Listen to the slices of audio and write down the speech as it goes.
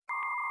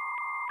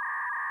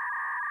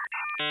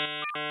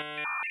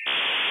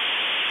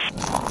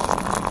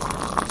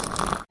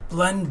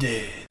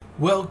Blended.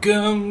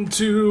 Welcome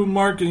to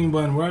Marketing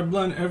Blend, where I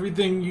blend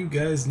everything you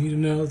guys need to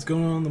know that's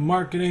going on in the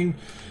marketing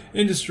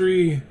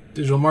industry,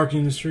 digital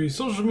marketing industry,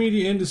 social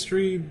media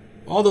industry,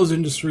 all those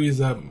industries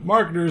that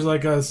marketers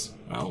like us,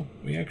 well,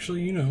 we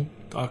actually,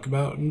 talk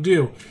about and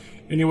do.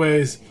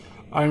 Anyways,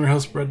 I'm your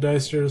host, Brett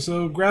Deister,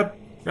 so grab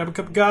a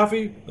cup of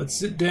coffee, let's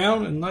sit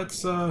down, and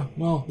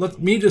let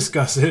me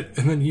discuss it,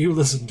 and then you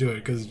listen to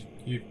it, because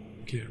you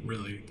can't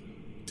really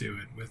do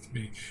it with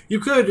me. You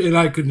could, and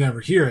I could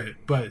never hear it,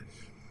 but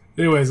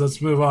anyways,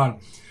 let's move on.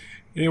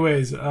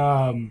 Anyways,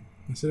 I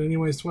said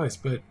anyways twice,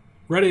 but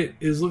Reddit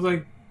look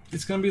like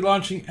it's going to be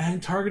launching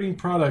ad targeting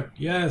product.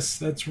 Yes,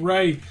 that's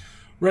right.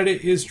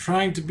 Reddit is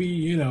trying to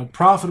be,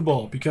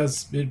 profitable,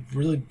 because it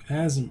really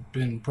hasn't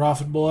been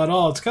profitable at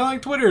all. It's kind of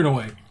like Twitter in a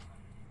way.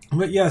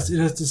 But yes, it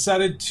has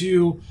decided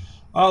to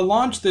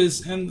launch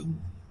this, and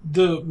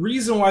the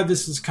reason why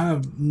this is kind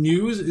of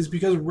news is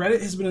because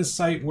Reddit has been a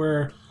site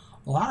where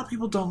a lot of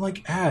people don't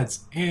like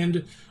ads,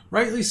 and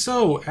rightly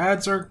so.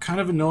 Ads are kind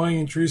of annoying,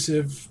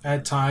 intrusive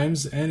at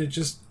times, and it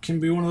just can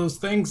be one of those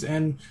things.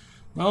 And,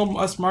 well,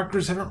 us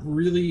marketers haven't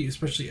really,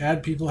 especially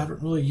ad people,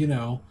 haven't really,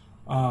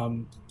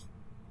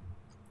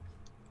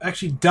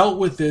 actually dealt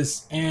with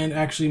this and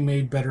actually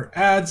made better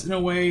ads in a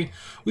way.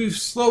 We've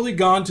slowly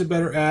gone to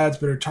better ads,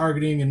 better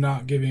targeting, and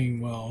not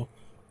giving,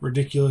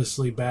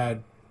 ridiculously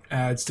bad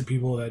ads to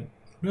people that,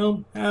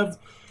 have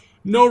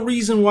no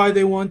reason why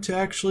they want to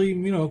actually,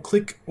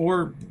 click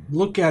or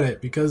look at it,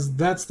 because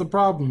that's the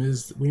problem,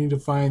 is we need to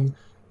find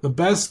the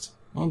best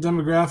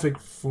demographic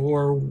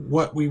for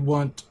what we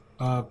want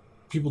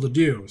people to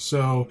do.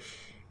 So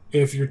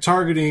if you're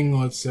targeting,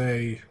 let's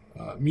say,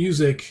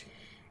 music,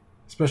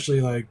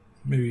 especially like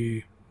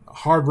maybe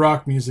hard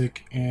rock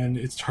music, and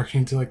it's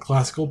targeting to like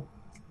classical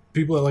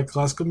people that like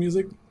classical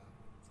music,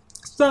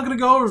 it's not going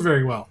to go over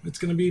very well. It's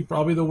going to be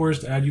probably the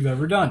worst ad you've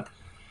ever done.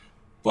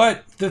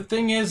 But the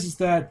thing is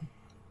that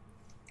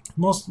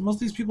most of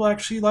these people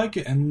actually like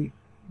it, and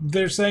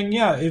they're saying,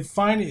 yeah, if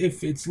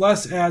it's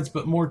less ads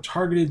but more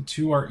targeted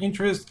to our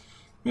interest,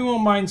 we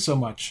won't mind so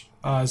much.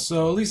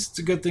 So at least it's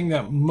a good thing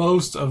that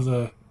most of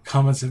the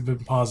comments have been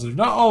positive.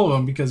 Not all of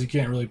them, because you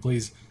can't really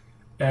please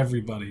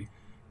everybody.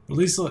 But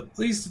at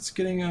least it's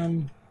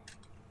getting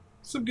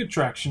some good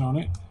traction on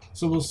it.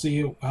 So we'll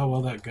see how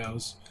well that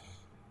goes.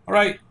 All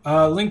right,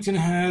 LinkedIn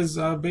has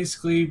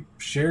basically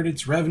shared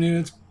its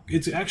revenue.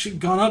 It's actually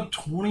gone up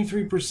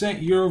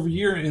 23% year over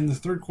year in the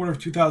third quarter of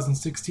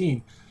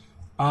 2016.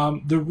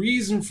 The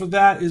reason for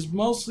that is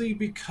mostly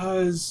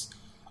because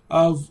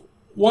of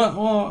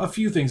a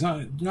few things,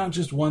 not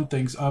just one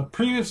thing.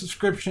 Premium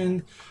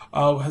subscription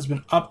has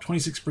been up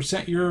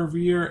 26% year over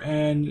year,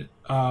 and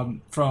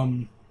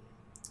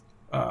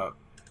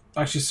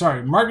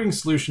marketing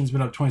solutions has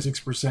been up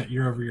 26%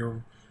 year over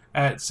year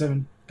at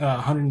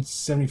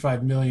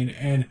 175 million,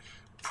 and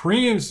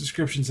premium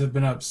subscriptions have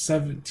been up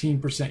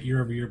 17%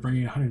 year over year,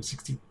 bringing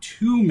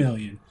 162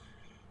 million.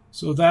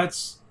 So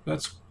that's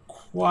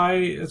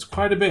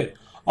quite a bit.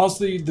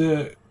 Also,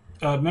 the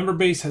member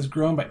base has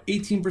grown by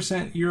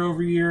 18% year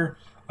over year.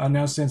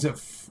 Now stands at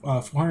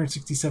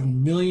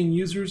 467 million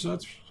users. So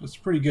that's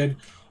pretty good.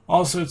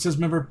 Also, it says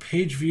member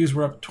page views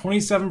were up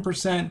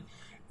 27%,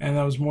 and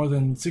that was more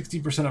than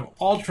 60% of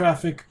all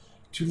traffic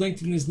to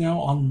LinkedIn is now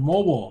on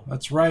mobile.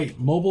 That's right.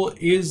 Mobile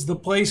is the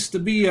place to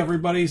be,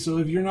 everybody. So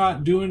if you're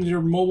not doing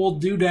your mobile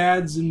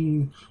doodads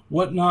and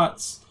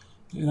whatnots,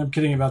 and I'm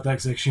kidding about that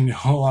because I actually know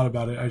a lot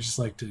about it. I just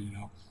like to,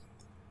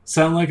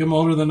 sound like I'm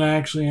older than I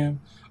actually am.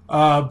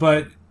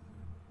 But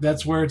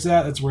that's where it's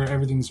at. That's where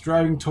everything's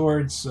driving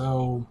towards.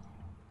 So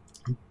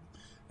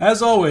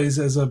as always,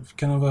 as a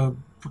kind of a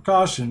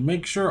precaution,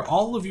 make sure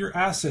all of your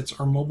assets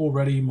are mobile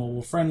ready,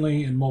 mobile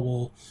friendly, and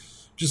mobile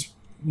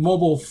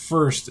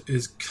first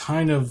is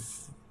kind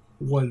of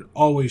what it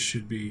always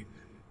should be.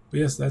 But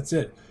yes, that's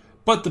it.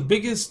 But the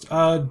biggest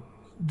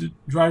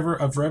driver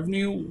of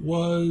revenue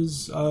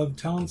was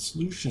Talent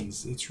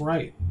Solutions. It's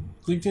right.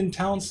 LinkedIn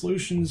Talent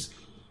Solutions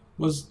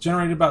was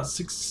generated about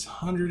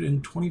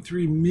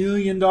 $623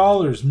 million.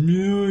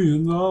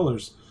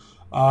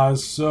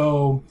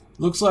 So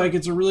looks like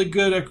it's a really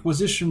good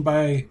acquisition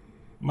by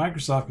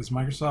Microsoft, because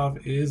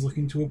Microsoft is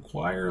looking to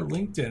acquire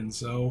LinkedIn.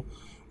 So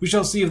we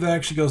shall see if that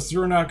actually goes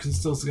through or not, because it's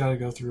still got to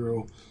go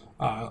through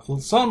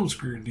some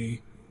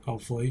scrutiny,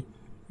 hopefully.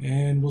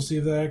 And we'll see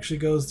if that actually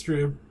goes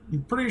through.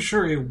 I'm pretty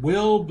sure it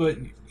will, but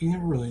you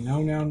never really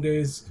know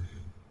nowadays.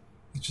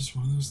 It's just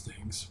one of those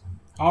things.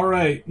 All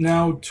right.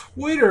 Now,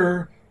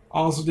 Twitter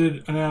also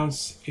did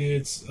announce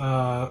its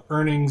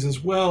earnings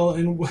as well,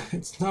 and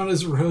it's not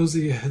as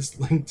rosy as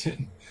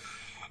LinkedIn.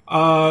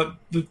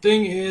 The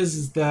thing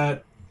is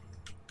that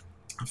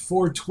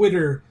for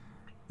Twitter,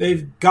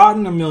 they've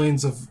gotten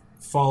millions of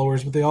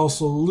followers, but they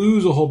also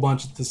lose a whole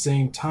bunch at the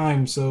same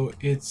time. So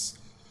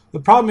the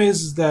problem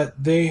is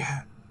that they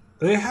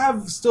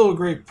have still a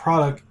great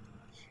product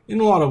in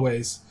a lot of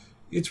ways.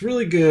 It's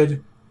really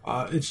good.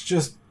 It's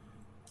just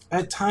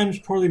at times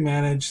poorly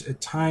managed, at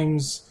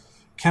times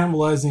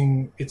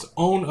cannibalizing its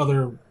own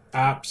other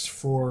apps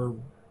for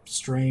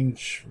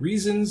strange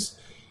reasons.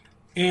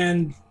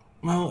 And,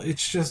 well,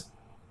 it's just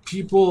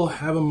people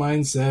have a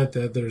mindset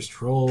that there's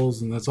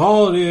trolls and that's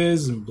all it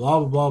is and blah,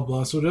 blah, blah,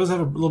 blah. So it does have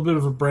a little bit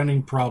of a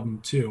branding problem,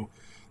 too.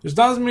 There's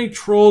not as many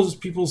trolls as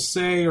people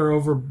say are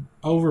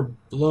overblown.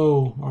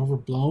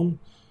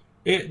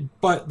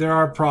 But there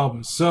are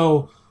problems.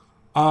 So,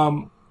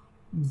 the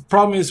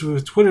problem is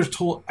with Twitter's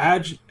total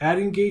ad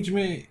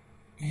engagement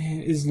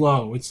is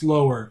low. It's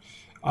lower.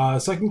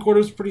 Second quarter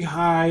was pretty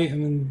high,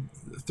 and then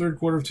the third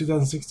quarter of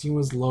 2016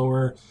 was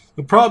lower.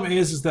 The problem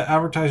is that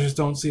advertisers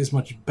don't see as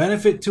much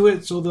benefit to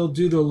it, so they'll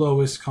do the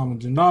lowest common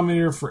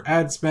denominator for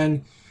ad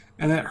spend,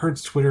 and that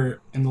hurts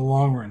Twitter in the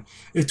long run.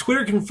 If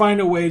Twitter can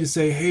find a way to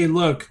say, hey,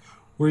 look,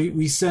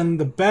 we send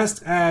the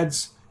best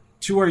ads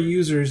to our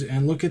users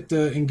and look at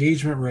the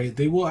engagement rate,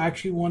 they will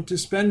actually want to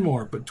spend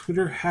more. But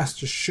Twitter has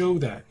to show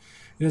that.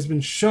 It has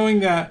been showing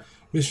that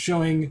with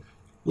showing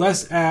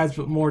less ads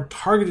but more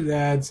targeted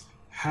ads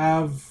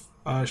have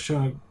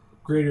shown a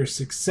greater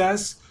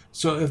success.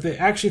 So if they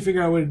actually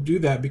figure out a way to do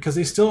that, because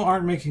they still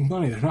aren't making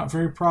money, they're not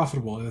very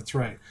profitable, that's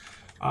right.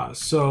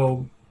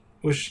 So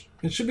it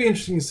should be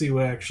interesting to see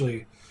what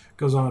actually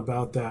goes on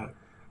about that.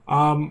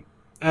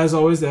 As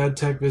always, the ad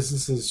tech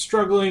business is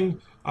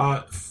struggling.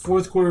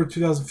 Fourth quarter of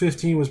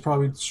 2015 was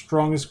probably the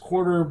strongest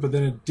quarter, but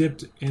then it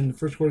dipped in the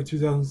first quarter of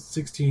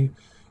 2016.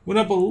 Went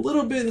up a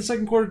little bit in the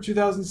second quarter of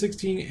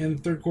 2016, and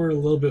the third quarter a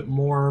little bit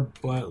more.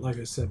 But like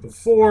I said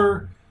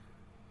before,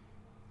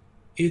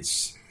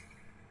 it's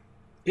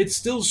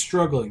still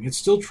struggling. It's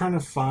still trying to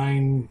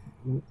find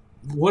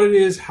what it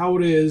is, how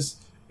it is,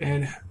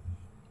 and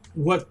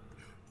what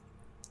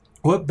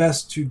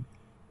best to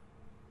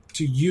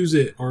use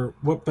it, or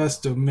what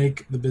best to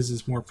make the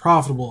business more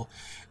profitable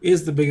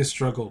is the biggest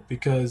struggle,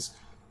 because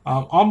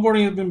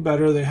onboarding has been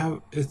better.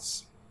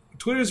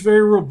 Twitter is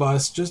very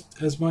robust,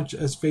 just as much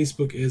as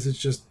Facebook is. It's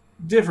just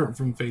different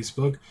from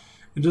Facebook.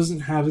 It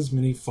doesn't have as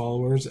many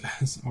followers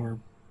or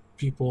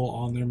people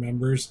on their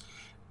members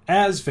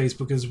as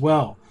Facebook as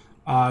well.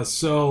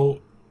 So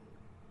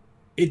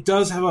it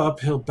does have an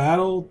uphill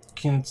battle.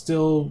 Can it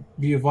still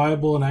be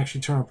viable and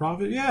actually turn a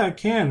profit? Yeah, it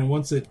can. And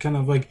once it kind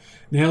of like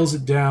nails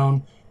it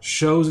down,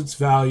 shows its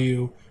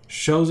value,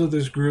 shows that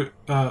there's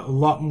a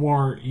lot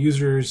more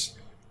users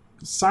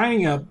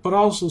signing up, but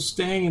also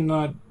staying and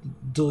not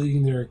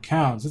deleting their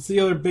accounts. That's the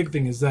other big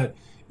thing, is that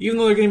even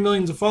though they're getting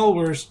millions of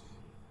followers,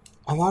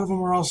 a lot of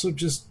them are also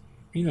just,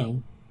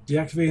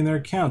 deactivating their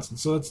accounts. And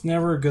so that's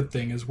never a good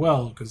thing as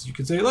well, because you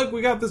can say, look,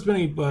 we got this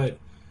many, but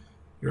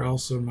you're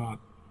also not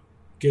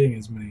getting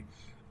as many.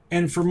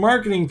 And for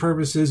marketing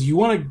purposes, you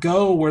want to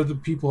go where the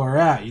people are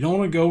at. You don't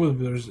want to go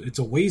where it's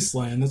a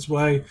wasteland. That's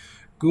why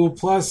Google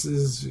Plus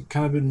has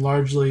kind of been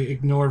largely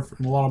ignored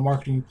from a lot of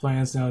marketing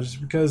plans now, just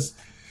because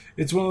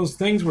it's one of those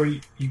things where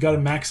you got to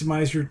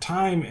maximize your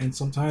time, and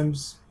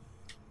sometimes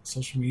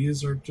social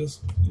medias are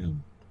just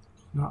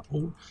not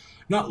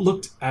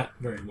looked at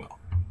very well.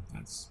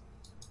 That's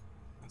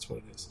what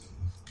it is.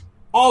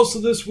 Also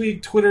this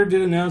week, Twitter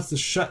did announce the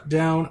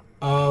shutdown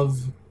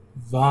of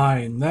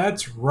Vine.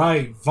 That's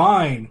right,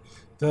 Vine,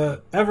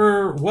 the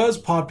ever was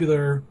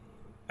popular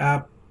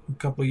app a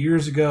couple of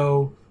years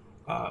ago.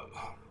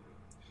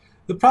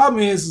 The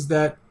problem is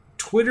that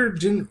Twitter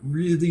didn't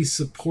really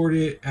support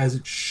it as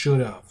it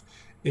should have.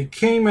 It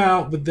came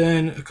out, but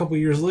then a couple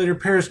of years later,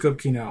 Periscope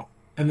came out.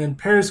 And then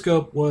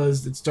Periscope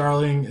was its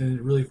darling, and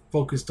it really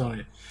focused on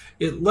it.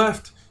 It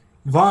left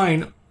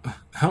Vine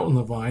out on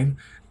the vine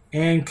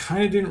and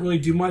kind of didn't really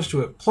do much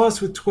to it. Plus,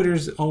 with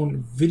Twitter's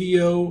own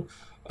video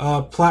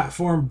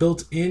platform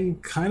built in,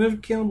 kind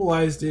of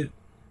cannibalized it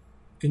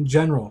in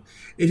general.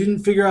 It didn't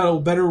figure out a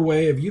better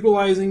way of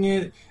utilizing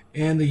it,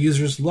 and the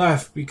users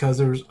left because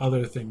there was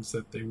other things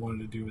that they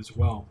wanted to do as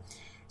well.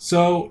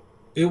 So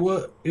it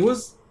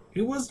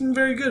wasn't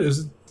very good.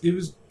 It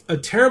was a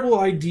terrible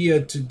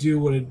idea to do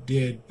what it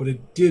did, but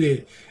it did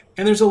it.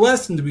 And there's a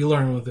lesson to be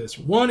learned with this.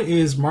 One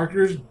is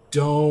marketers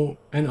don't,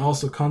 and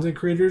also content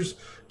creators,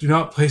 do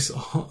not place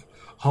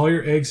all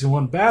your eggs in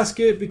one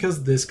basket,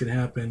 because this can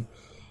happen.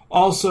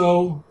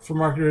 Also, for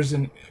marketers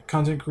and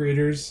content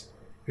creators,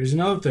 here's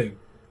another thing.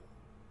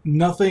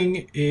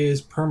 Nothing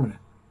is permanent.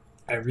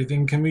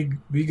 Everything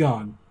can be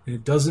gone. And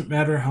it doesn't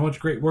matter how much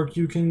great work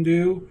you can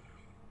do.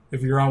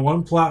 If you're on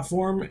one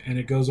platform and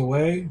it goes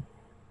away,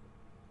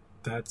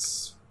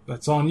 that's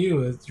on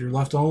you. You're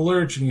left on the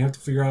lurch, and you have to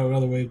figure out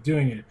another way of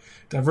doing it.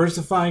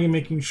 Diversifying and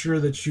making sure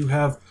that you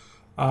have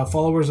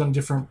followers on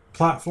different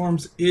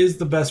platforms is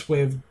the best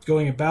way of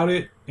going about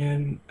it.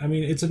 And I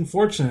mean, it's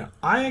unfortunate.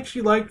 I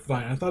actually liked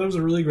Vine. I thought it was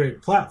a really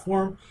great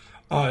platform.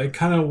 It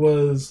kind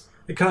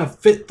of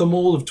fit the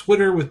mold of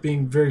Twitter with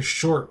being very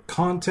short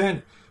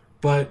content,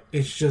 but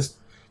it's just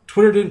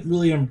Twitter didn't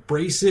really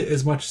embrace it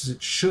as much as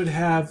it should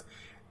have.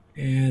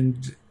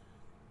 And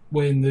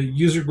when the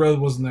user growth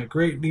wasn't that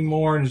great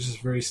anymore, and it's just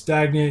very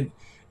stagnant,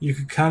 you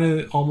could kind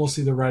of almost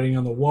see the writing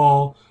on the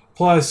wall.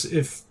 Plus,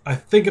 if I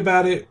think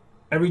about it,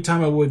 every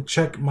time I would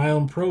check my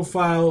own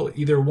profile,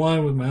 either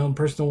one with my own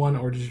personal one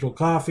or Digital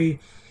Coffee,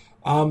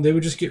 they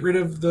would just get rid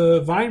of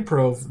the Vine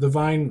Pro, the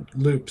Vine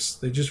loops.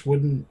 They just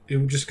wouldn't. It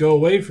would just go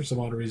away for some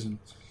odd reason.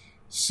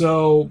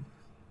 So,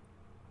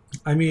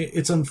 I mean,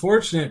 it's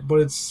unfortunate, but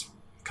it's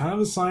kind of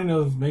a sign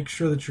of make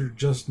sure that you're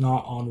just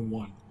not on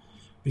one,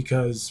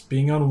 because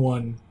being on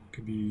one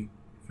could be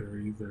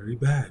very, very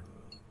bad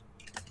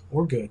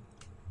or good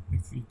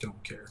if you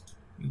don't care.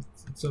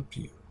 It's up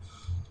to you.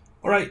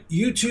 All right,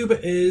 YouTube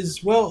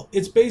is, well,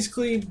 it's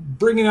basically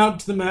bringing out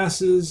to the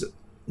masses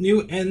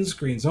new end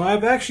screens. Now,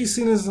 I've actually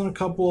seen this on a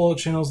couple of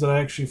channels that I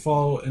actually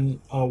follow and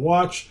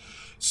watch.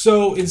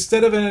 So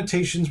instead of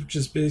annotations, which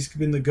has basically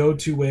been the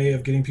go-to way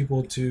of getting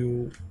people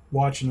to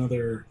watch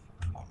another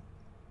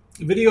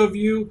video of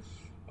you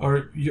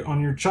or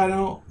on your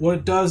channel, what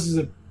it does is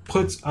it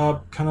puts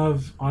up kind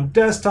of on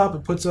desktop,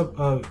 it puts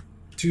up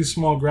two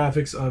small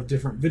graphics of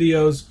different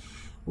videos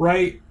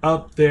right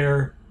up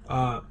there.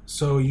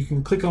 So you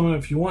can click on it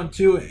if you want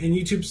to, and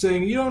YouTube's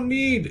saying you don't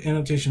need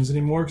annotations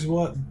anymore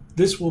because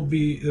this will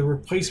be the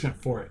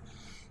replacement for it.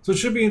 So it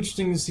should be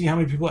interesting to see how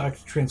many people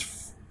actually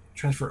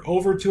transfer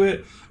over to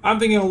it. I'm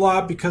thinking a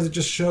lot because it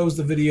just shows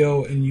the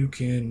video and you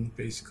can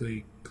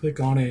basically click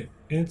on it,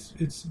 and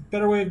it's a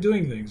better way of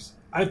doing things,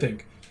 I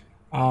think.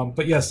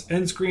 But yes,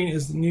 end screen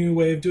is the new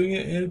way of doing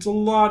it, and it's a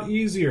lot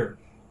easier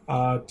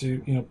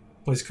to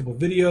place a couple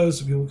videos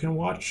so people can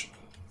watch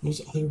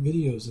those other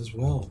videos as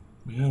well.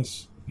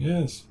 Yes.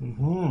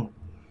 Mm-hmm.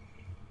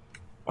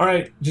 All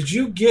right. Did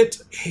you get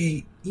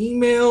a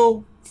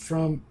email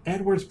from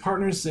AdWords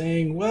Partners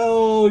saying,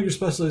 well, your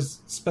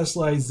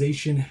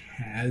specialization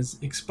has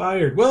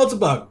expired? Well, it's a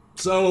bug,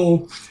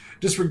 so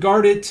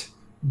disregard it.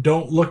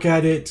 Don't look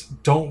at it.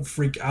 Don't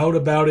freak out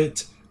about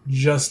it.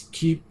 Just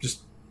keep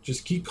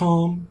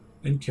calm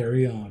and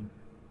carry on.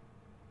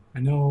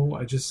 I know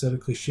I just said a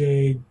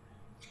cliched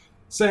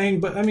saying,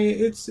 but I mean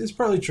it's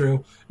probably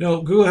true.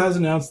 No, Google has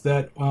announced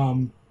that.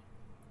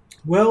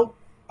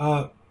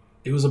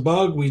 It was a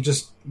bug. We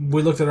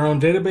looked at our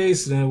own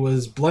database and it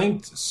was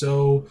blanked.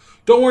 So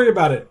don't worry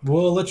about it.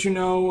 We'll let you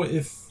know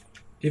if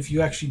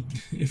it actually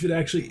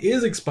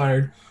is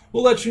expired.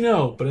 We'll let you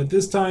know. But at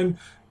this time,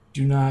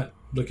 do not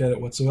look at it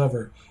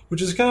whatsoever.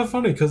 Which is kind of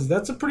funny because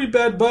that's a pretty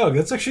bad bug.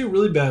 That's actually a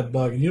really bad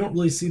bug, and you don't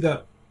really see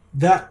that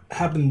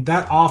happen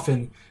that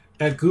often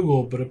at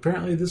Google. But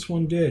apparently this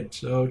one did.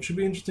 So it should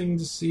be interesting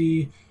to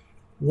see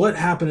what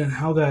happened and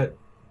how that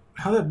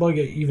bug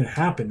even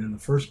happened in the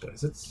first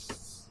place.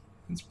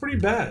 It's pretty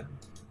bad.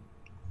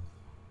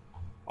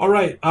 All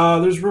right,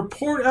 there's a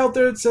report out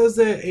there that says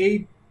that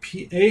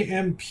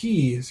AMP,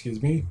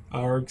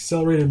 our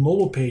accelerated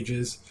mobile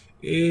pages,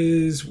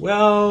 is,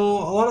 well,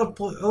 a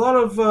lot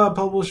of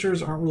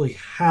publishers aren't really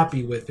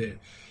happy with it.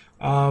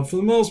 For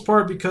the most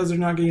part, because they're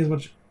not getting as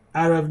much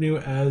ad revenue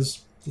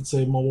as, let's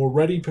say, mobile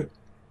ready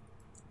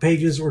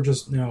pages or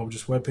just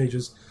web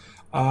pages.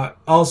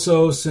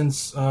 Also,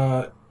 since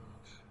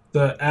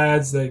the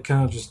ads that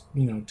kind of just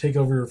take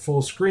over your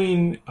full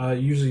screen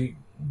usually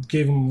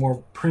gave them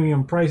more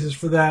premium prices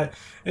for that,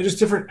 and just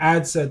different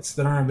ad sets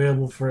that aren't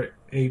available for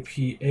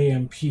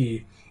AMP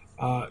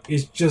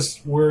is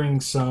just worrying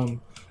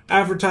some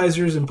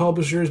advertisers and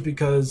publishers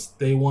because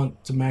they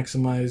want to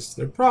maximize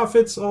their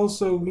profits.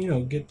 Also,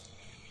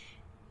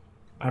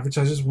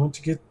 advertisers want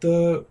to get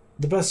the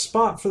best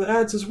spot for the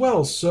ads as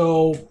well.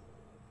 So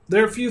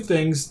there are a few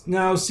things.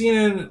 Now,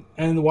 CNN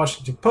and the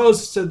Washington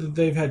Post said that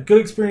they've had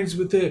good experience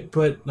with it,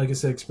 but like I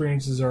said,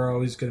 experiences are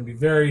always going to be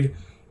varied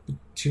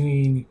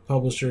between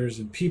publishers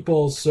and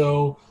people.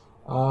 So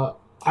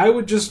I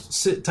would just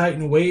sit tight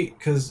and wait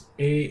because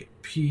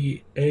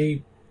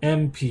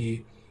AMP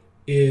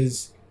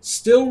is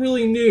still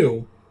really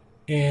new,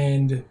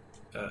 and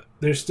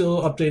they're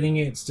still updating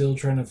it, still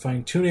trying to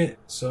fine tune it.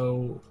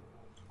 So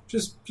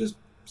just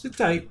sit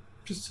tight.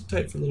 Just sit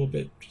tight for a little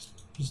bit.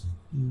 Just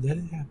let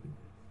it happen.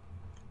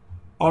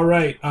 All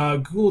right,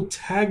 Google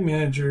Tag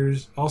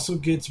Managers also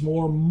gets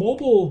more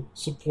mobile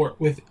support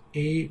with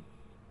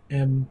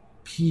AMP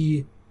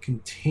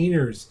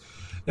containers.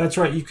 That's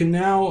right, you can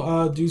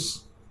now do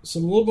a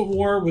little bit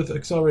more with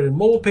accelerated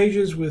mobile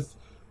pages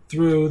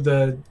through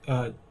the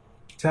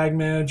Tag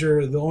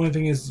Manager. The only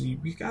thing is you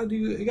gotta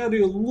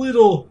do a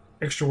little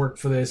extra work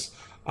for this,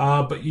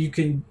 but you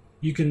can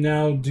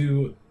now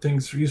do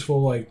things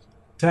useful like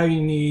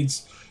tagging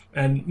needs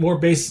and more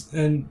base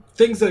and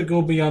things that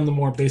go beyond the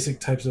more basic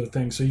types of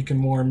things. So you can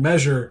more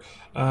measure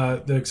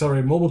the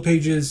accelerated mobile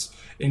pages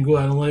in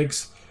Google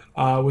Analytics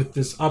with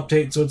this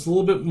update. So it's a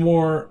little bit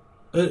more.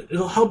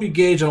 It'll help you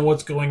gauge on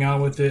what's going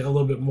on with it a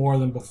little bit more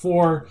than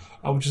before,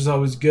 which is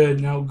always good.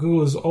 Now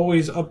Google is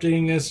always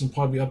updating this and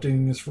probably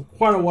updating this for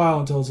quite a while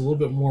until it's a little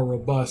bit more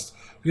robust,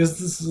 because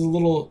this is a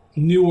little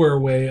newer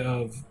way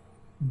of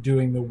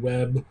doing the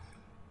web.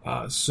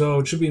 So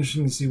it should be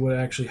interesting to see what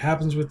actually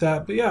happens with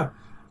that. But yeah.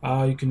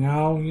 You can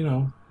now,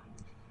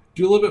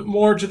 do a little bit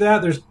more to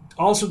that. There's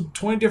also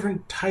 20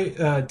 different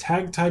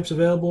tag types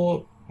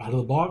available out of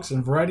the box and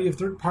a variety of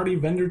third-party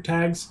vendor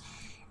tags.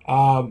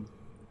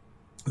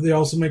 They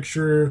also make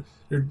sure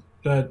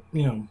that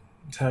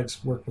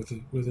tags work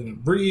within a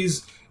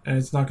breeze, and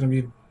it's not going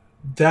to be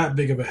that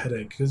big of a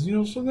headache. Because,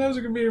 sometimes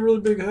it can be a really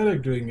big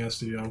headache doing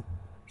SEO.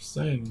 Just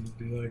saying.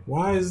 Be like,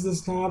 why is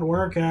this not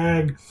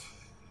working?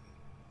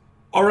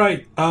 All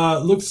right.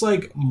 Looks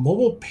like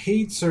mobile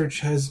paid search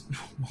has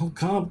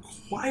gone up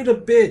quite a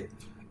bit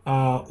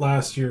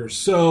last year.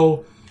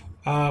 So,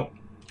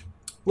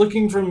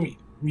 looking from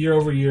year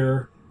over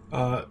year,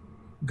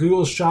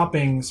 Google's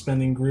shopping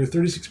spending grew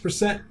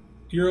 36%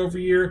 year over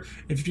year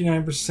and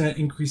 59%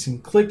 increase in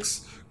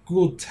clicks.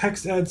 Google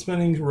text ad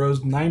spending rose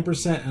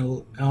 9%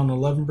 and on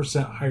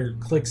 11% higher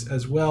clicks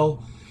as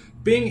well.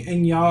 Bing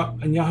and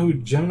Yahoo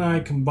Gemini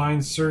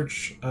combined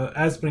search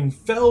ad spending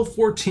fell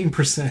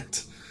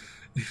 14%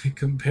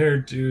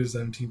 compared to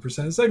 17%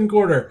 in the second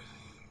quarter.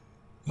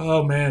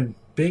 Oh man,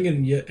 Bing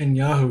and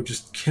Yahoo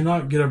just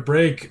cannot get a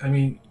break. I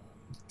mean,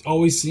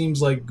 always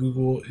seems like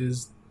Google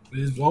is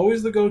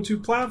always the go-to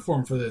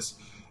platform for this.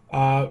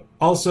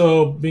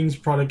 Also, Bing's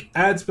product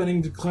ad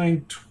spending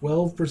declined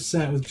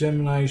 12%, with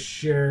Gemini's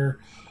share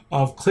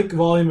of click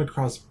volume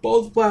across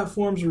both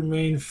platforms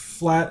remained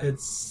flat at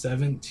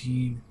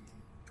 17%.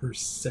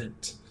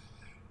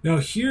 Now,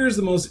 here's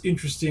the most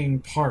interesting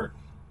part.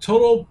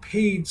 Total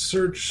paid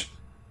search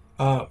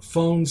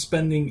phone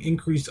spending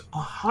increased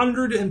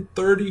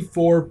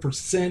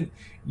 134%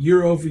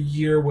 year over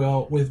year,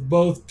 with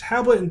both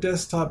tablet and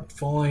desktop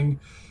falling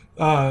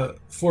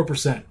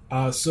 4%.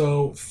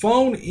 So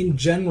phone in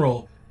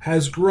general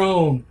has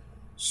grown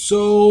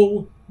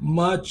so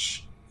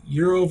much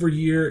year over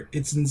year.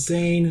 It's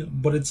insane,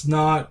 but it's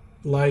not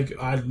like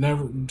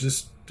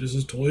this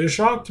is totally a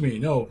shock to me.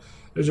 No,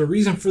 there's a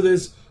reason for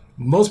this.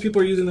 Most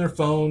people are using their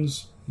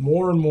phones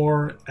more and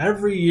more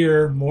every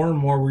year. More and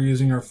more we're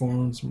using our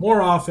phones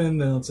more often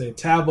than, let's say, a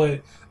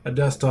tablet, a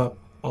desktop,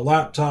 a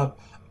laptop.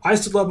 I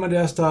still love my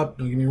desktop,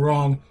 don't get me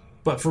wrong.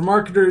 But for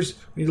marketers,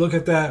 we look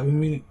at that.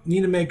 We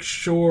need to make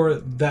sure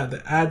that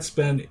the ad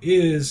spend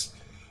is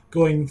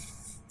going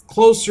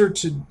closer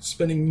to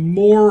spending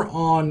more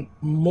on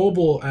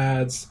mobile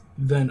ads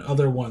than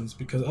other ones,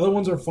 because other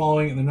ones are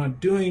following and they're not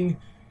doing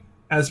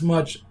as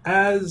much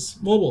as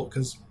mobile,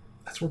 because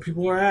that's where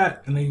people are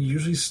at, and they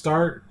usually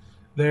start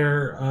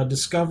their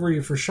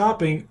discovery for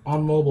shopping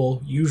on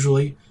mobile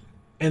usually,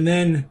 and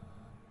then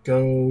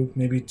go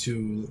maybe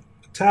to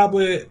a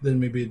tablet, then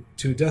maybe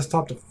to a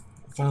desktop to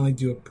finally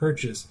do a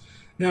purchase.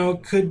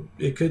 Now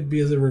it could be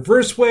as a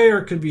reverse way, or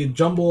it could be a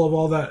jumble of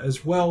all that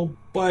as well,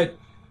 but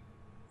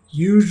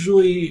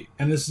usually,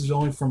 and this is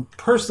only from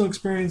personal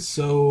experience,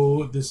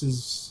 so this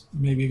is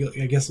maybe,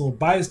 I guess, a little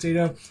biased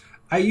data,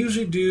 I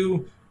usually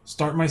do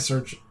start my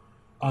search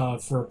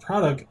for a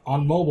product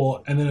on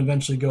mobile and then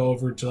eventually go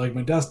over to like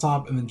my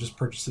desktop and then just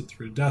purchase it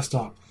through a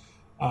desktop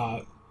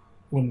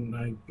when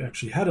I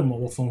actually had a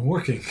mobile phone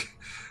working.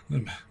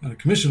 I'm on a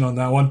commission on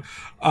that one,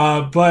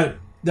 but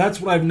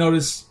that's what I've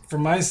noticed for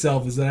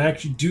myself, is that I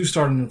actually do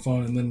start on the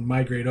phone and then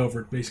migrate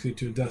over basically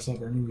to a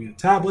desktop or maybe a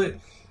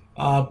tablet.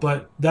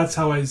 But that's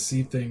how I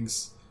see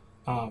things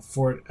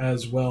for it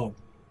as well.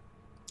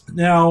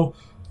 Now,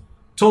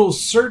 total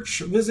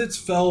search visits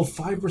fell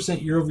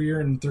 5% year over year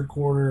in the third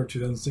quarter of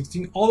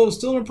 2016, although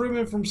still an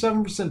improvement from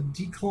 7%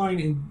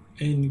 decline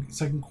in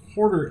second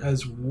quarter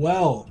as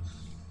well.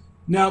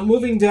 Now,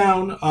 moving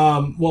down,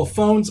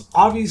 phones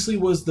obviously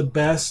was the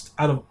best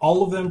out of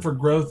all of them for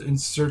growth in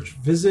search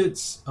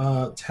visits.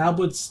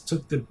 Tablets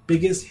took the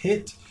biggest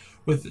hit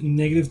with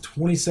negative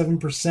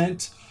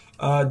 27%.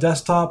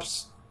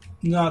 Desktops,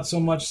 not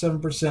so much,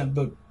 7%,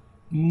 but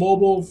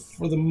mobile,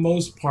 for the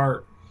most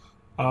part,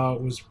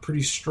 was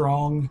pretty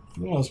strong.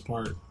 For the most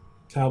part,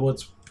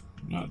 tablets,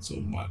 not so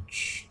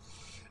much.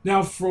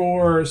 Now,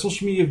 for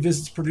social media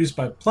visits produced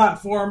by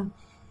platform,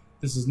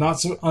 this is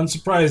not so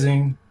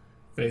unsurprising.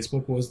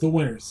 Facebook was the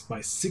winners by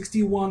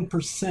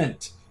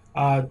 61%.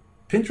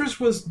 Pinterest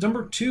was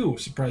number 2,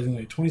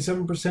 surprisingly,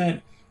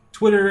 27%.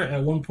 Twitter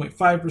at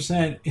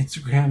 1.5%.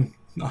 Instagram,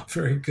 not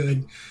very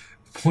good,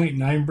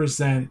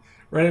 0.9%.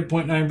 Reddit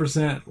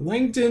 0.9%,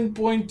 LinkedIn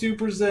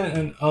 0.2%,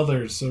 and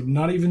others. So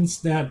not even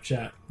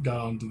Snapchat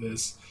got onto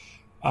this.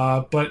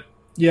 But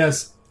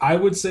yes, I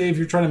would say if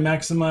you're trying to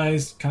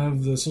maximize kind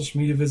of the social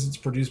media visits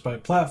produced by a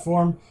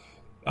platform,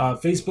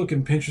 Facebook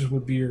and Pinterest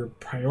would be your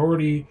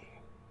priority.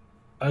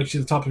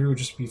 Actually, the top 3 would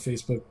just be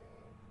Facebook,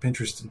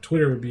 Pinterest, and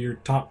Twitter would be your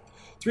top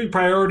 3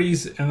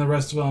 priorities, and the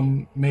rest of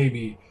them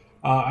maybe.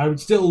 I would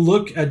still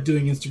look at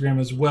doing Instagram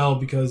as well,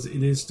 because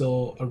it is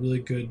still a really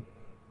good,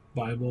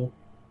 viable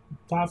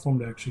platform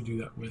to actually do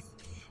that with.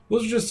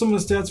 Those are just some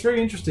of the stats.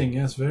 Very interesting.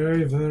 Yes,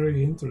 very,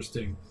 very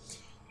interesting.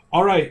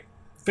 All right.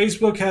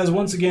 Facebook has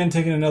once again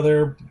taken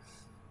another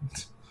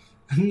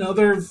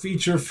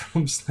feature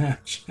from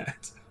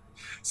Snapchat.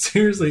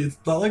 Seriously, it's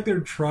not like they're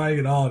trying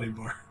at all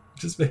anymore. It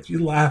just makes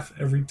you laugh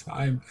every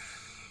time.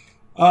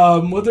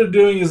 What they're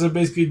doing is they're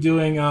basically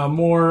doing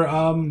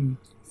more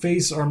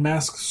face or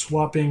mask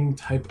swapping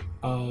type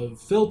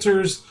of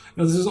filters.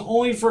 Now, this is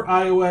only for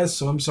iOS,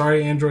 so I'm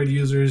sorry, Android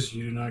users,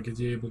 you do not get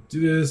to be able to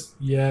do this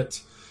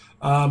yet.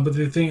 But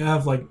the thing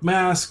of like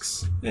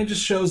masks, it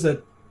just shows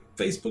that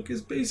Facebook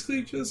is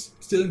basically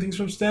just stealing things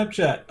from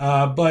Snapchat.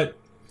 But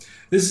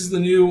this is the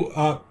new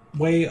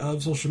way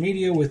of social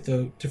media with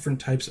the different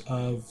types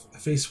of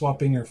face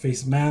swapping or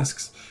face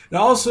masks. It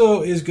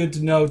also is good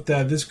to note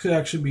that this could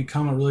actually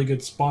become a really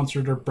good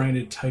sponsored or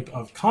branded type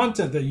of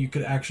content that you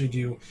could actually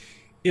do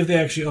if they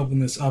actually open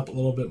this up a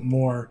little bit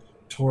more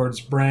towards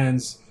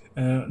brands,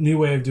 a new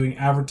way of doing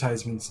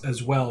advertisements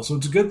as well. So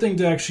it's a good thing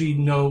to actually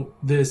know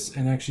this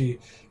and actually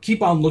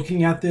keep on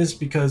looking at this,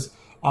 because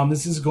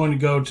this is going to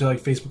go to like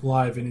Facebook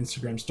Live and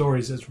Instagram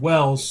Stories as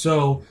well.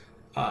 So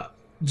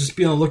just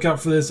be on the lookout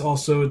for this.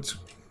 Also, it's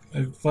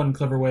a fun,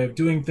 clever way of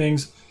doing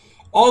things.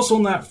 Also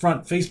on that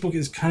front, Facebook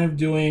is kind of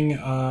doing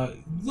a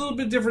little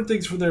bit different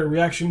things for their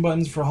reaction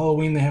buttons for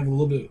Halloween. They have a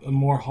little bit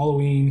more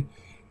Halloween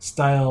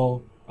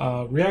style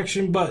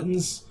reaction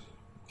buttons.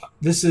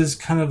 This is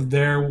kind of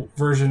their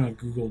version of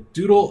Google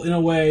Doodle in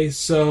a way.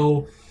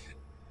 So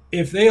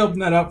if they open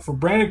that up for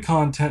branded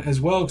content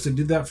as well, because they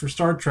did that for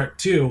Star Trek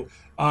too,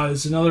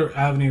 it's another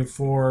avenue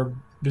for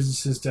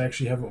businesses to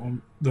actually have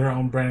their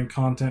own branded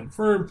content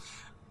for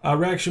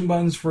reaction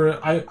buttons for,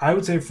 I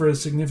would say, for a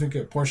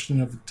significant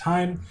portion of the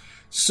time.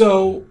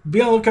 So be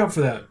on the lookout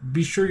for that.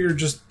 Be sure you're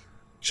just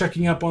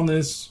checking up on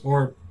this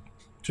or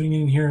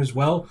tuning in here as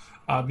well,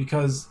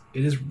 because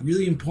it is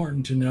really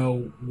important to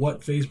know what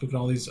Facebook and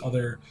all these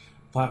other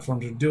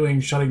platforms are doing,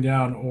 shutting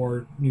down,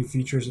 or new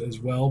features as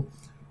well.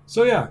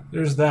 So yeah,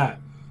 there's that.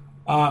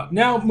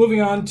 Now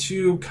moving on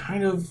to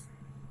kind of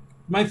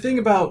my thing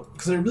about,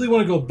 because I really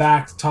want to go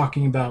back to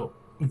talking about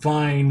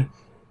Vine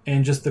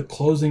and just the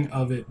closing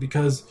of it,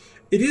 because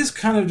it is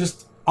kind of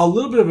just a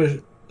little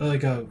bit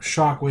of a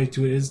shock wave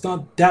to it. It's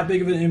not that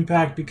big of an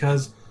impact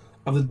because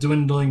of the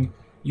dwindling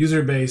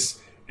user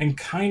base, and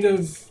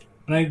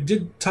I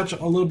did touch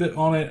a little bit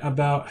on it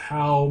about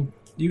how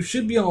you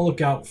should be on the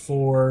lookout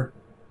for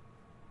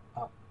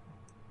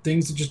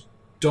things that just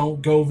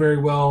don't go very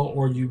well,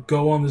 or you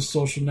go on this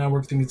social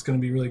network thinking it's going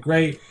to be really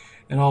great,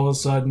 and all of a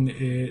sudden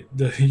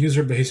the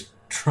user base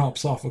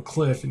drops off a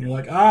cliff, and you're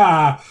like,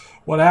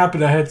 what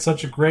happened? I had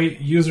such a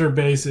great user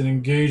base and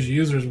engaged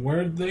users.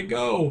 Where did they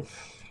go?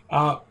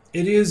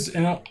 It is,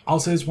 and I'll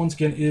say this once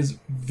again, it is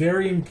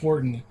very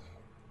important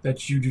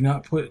that you do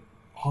not put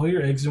all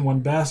your eggs in one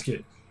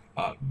basket.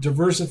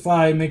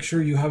 Diversify, make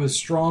sure you have a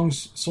strong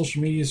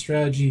social media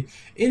strategy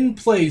in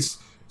place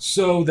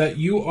so that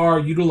you are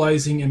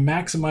utilizing and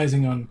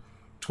maximizing on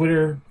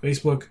Twitter,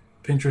 Facebook,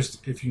 Pinterest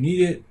if you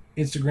need it,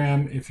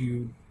 Instagram if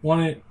you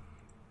want it,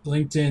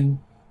 LinkedIn,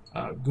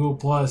 Google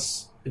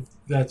Plus if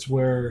that's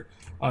where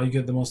you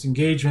get the most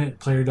engagement,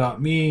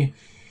 Player.me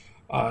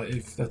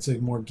if that's a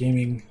more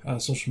gaming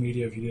social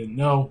media if you didn't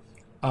know.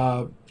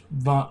 I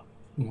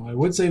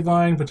would say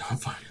Vine, but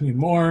not Vine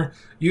anymore.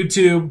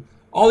 YouTube,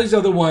 all these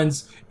other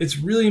ones. It's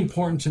really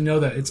important to know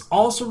that. It's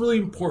also really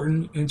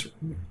important, and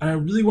I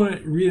really want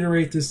to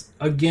reiterate this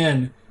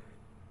again,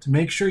 to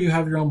make sure you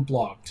have your own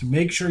blog, to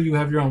make sure you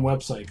have your own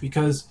website,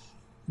 because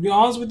to be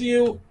honest with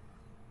you,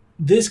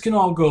 this can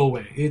all go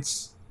away.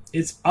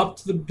 It's up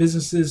to the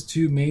businesses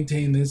to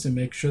maintain this and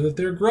make sure that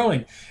they're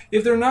growing.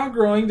 If they're not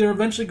growing, they're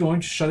eventually going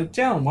to shut it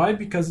down. Why?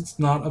 Because it's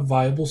not a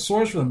viable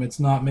source for them. It's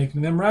not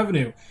making them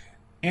revenue.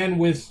 And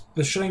with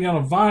the shutting down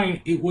of Vine,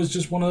 it was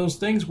just one of those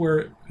things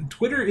where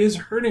Twitter is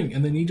hurting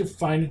and they need to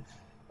find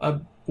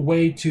a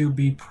way to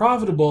be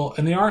profitable,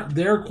 and they aren't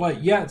there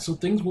quite yet, so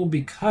things will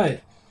be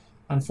cut.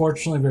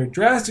 Unfortunately, very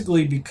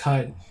drastically be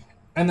cut,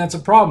 and that's a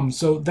problem.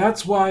 So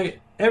that's why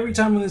every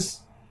time in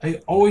this, I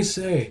always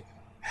say,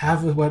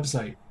 have a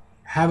website,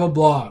 have a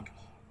blog.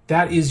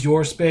 That is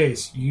your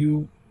space.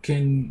 You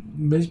can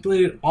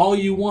manipulate it all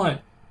you want.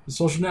 The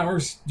social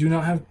networks do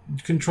not have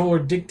control or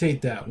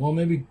dictate that. Well,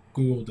 maybe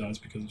Google does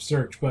because of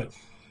search, but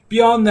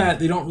beyond that,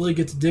 they don't really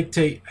get to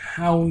dictate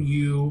how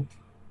you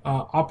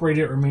operate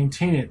it or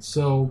maintain it.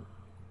 So,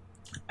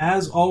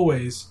 as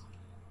always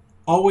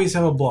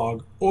have a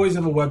blog, always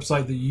have a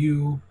website that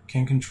you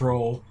can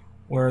control,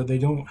 where they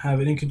don't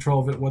have any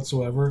control of it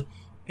whatsoever,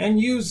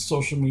 and use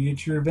social media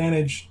to your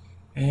advantage,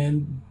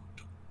 and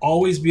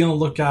always be on the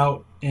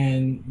lookout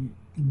and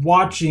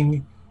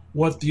watching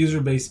what the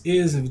user base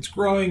is. If it's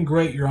growing,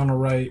 great, you're on the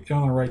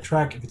right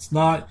track. If it's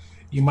not,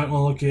 you might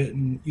want to look at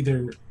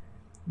either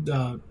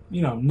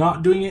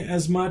not doing it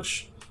as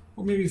much,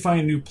 or maybe find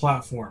a new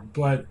platform.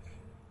 But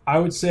I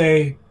would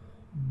say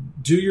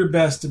do your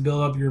best to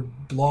build up your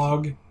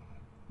blog.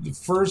 The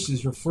first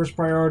is your first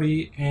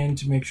priority, and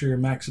to make sure you're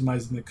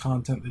maximizing the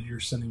content that you're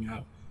sending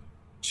out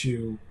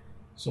to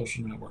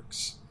social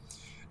networks.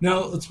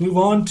 Now, let's move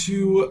on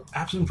to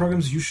apps and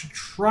programs you should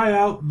try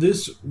out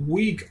this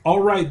week.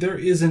 All right, there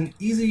is an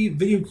easy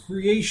video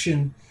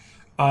creation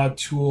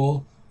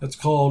tool that's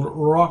called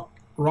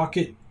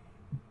Rocket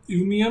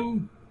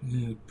Umium.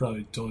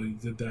 Probably totally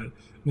did that.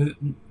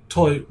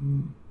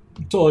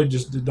 Totally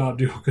just did not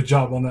do a good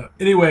job on that.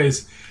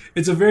 Anyways,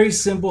 it's a very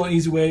simple and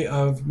easy way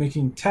of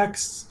making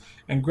texts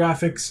and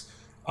graphics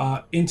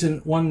into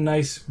one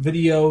nice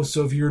video.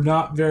 So if you're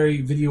not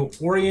very video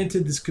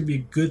oriented, this could be a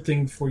good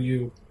thing for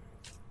you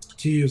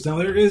to use. Now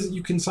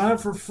you can sign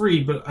up for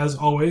free, but as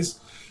always,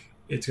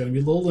 it's going to be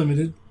a little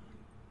limited.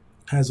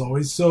 as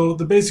always. So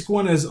the basic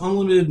one is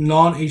unlimited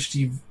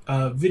non-HD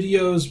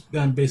videos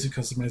and basic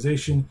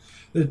customization.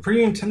 The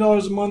premium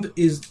 $10 a month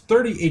is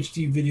 30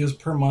 HD videos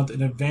per month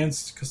in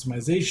advanced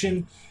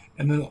customization.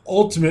 And then the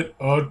ultimate,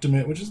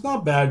 which is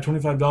not bad,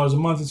 $25 a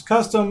month, is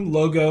custom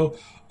logo,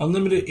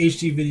 unlimited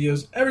HD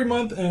videos every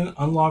month, and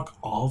unlock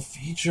all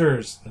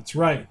features. That's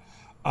right.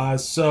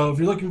 So if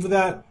you're looking for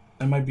that,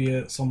 that might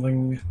be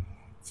something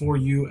for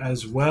you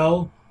as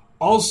well.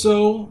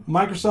 Also,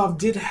 Microsoft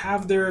did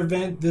have their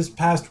event this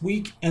past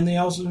week, and they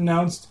also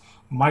announced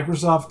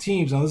Microsoft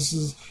Teams. Now, this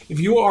is, if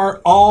you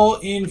are all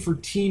in for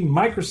Team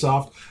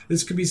Microsoft,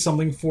 this could be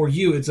something for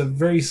you. It's a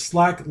very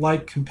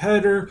Slack-like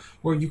competitor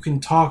where you can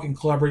talk and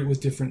collaborate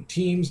with different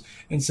teams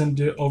and send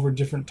it over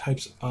different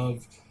types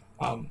of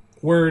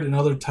Word and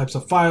other types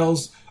of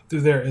files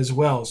through there as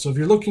well. So if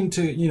you're looking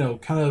to,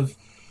 kind of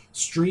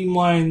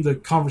streamline the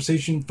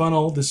conversation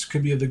funnel, this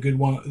could be a good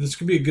one. This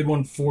could be a good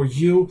one for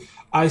you.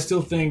 I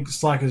still think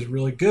Slack is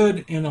really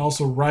good, and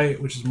also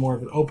Write, which is more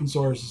of an open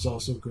source, is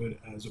also good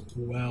as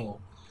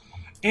well.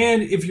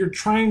 And if you're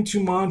trying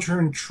to monitor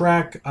and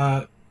track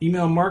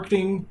email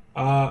marketing,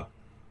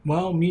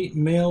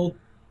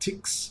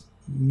 Mailtics.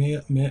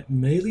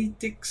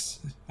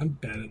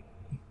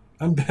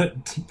 I'm bad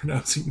at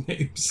pronouncing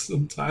names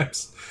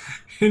sometimes.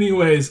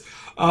 Anyways,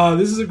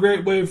 this is a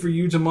great way for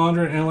you to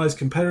monitor and analyze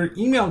competitor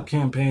email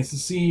campaigns to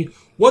see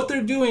what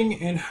they're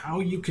doing and how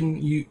you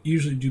can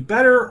usually do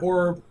better,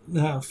 or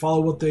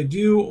follow what they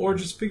do, or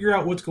just figure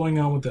out what's going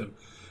on with them.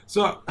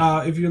 So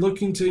if you're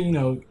looking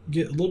to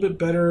get a little bit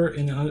better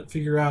and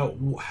figure out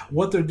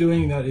what they're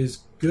doing that is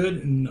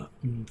good and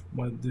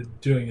what they're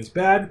doing is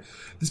bad,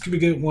 this could be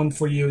a good one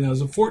for you. Now,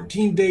 it's a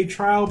 14-day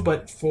trial,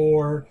 but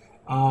for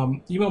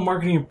Email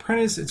Marketing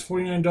Apprentice, it's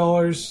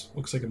 $49.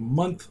 Looks like a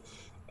month.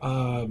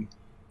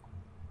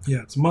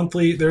 It's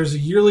monthly. There's a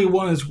yearly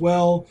one as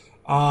well,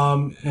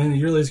 and the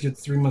yearly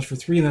gets 3 months for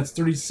free, and that's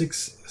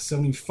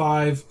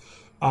 $36.75,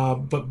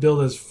 but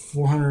billed as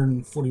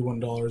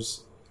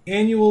 $441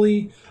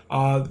 annually.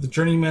 The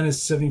Journeyman is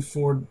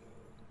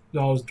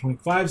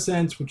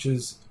 $74.25, which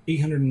is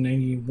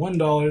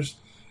 $891,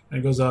 and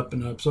it goes up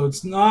and up. So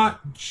it's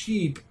not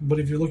cheap, but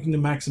if you're looking to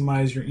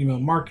maximize your email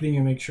marketing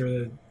and make sure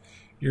that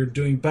you're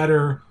doing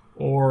better,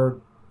 or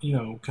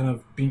kind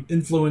of being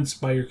influenced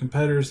by your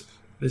competitors,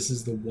 this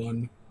is the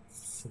one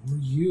for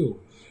you.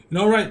 And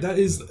all right, that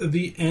is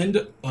the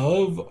end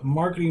of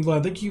Marketing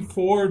Blend. Thank you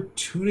for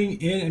tuning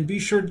in, and be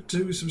sure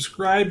to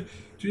subscribe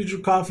to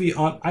Digital Coffee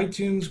on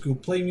iTunes, Google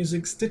Play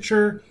Music,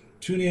 Stitcher,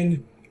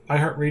 TuneIn,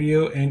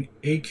 iHeartRadio, and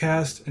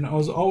Acast. And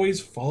as always,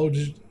 follow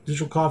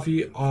Digital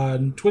Coffee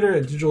on Twitter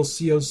at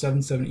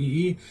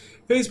DigitalCO77EE,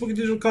 Facebook at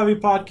Digital Coffee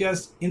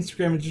Podcast,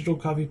 Instagram at Digital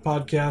Coffee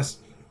Podcast,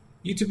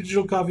 YouTube at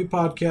Digital Coffee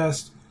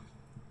Podcast,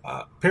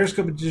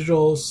 Periscope at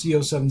Digital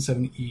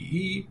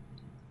CO77EE,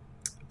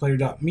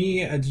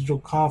 Player.me at Digital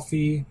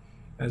Coffee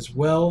as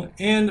well.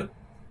 And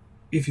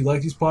if you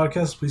like these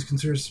podcasts, please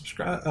consider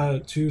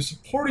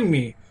supporting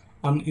me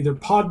on either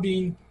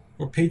Podbean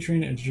or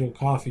Patreon at Digital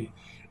Coffee.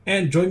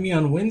 And join me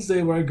on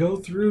Wednesday, where I go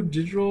through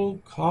Digital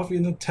Coffee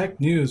and the tech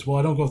news. Well,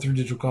 I don't go through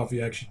Digital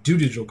Coffee, I actually do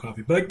Digital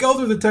Coffee, but I go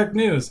through the tech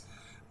news,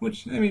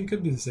 which,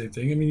 could be the same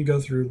thing. You go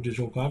through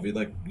Digital Coffee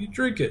like you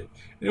drink it.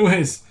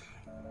 Anyways,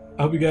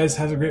 I hope you guys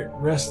have a great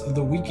rest of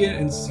the weekend,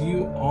 and see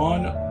you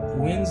on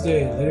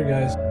Wednesday. Later,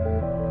 guys.